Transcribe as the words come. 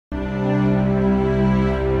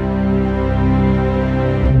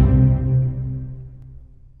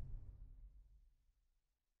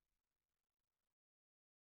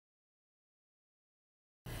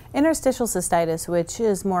Interstitial cystitis, which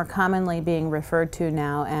is more commonly being referred to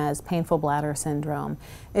now as painful bladder syndrome,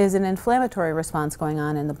 is an inflammatory response going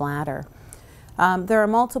on in the bladder. There are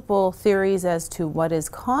multiple theories as to what is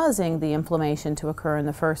causing the inflammation to occur in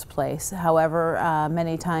the first place. However,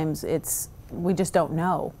 many times we just don't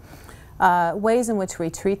know. Ways in which we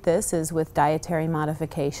treat this is with dietary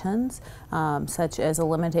modifications, such as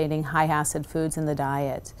eliminating high-acid foods in the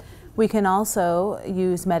diet. We can also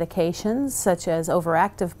use medications such as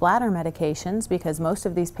overactive bladder medications, because most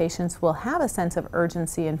of these patients will have a sense of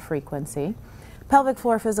urgency and frequency. Pelvic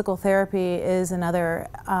floor physical therapy is another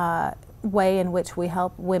way in which we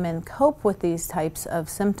help women cope with these types of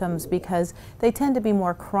symptoms, because they tend to be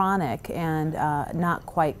more chronic and not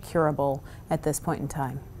quite curable at this point in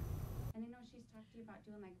time.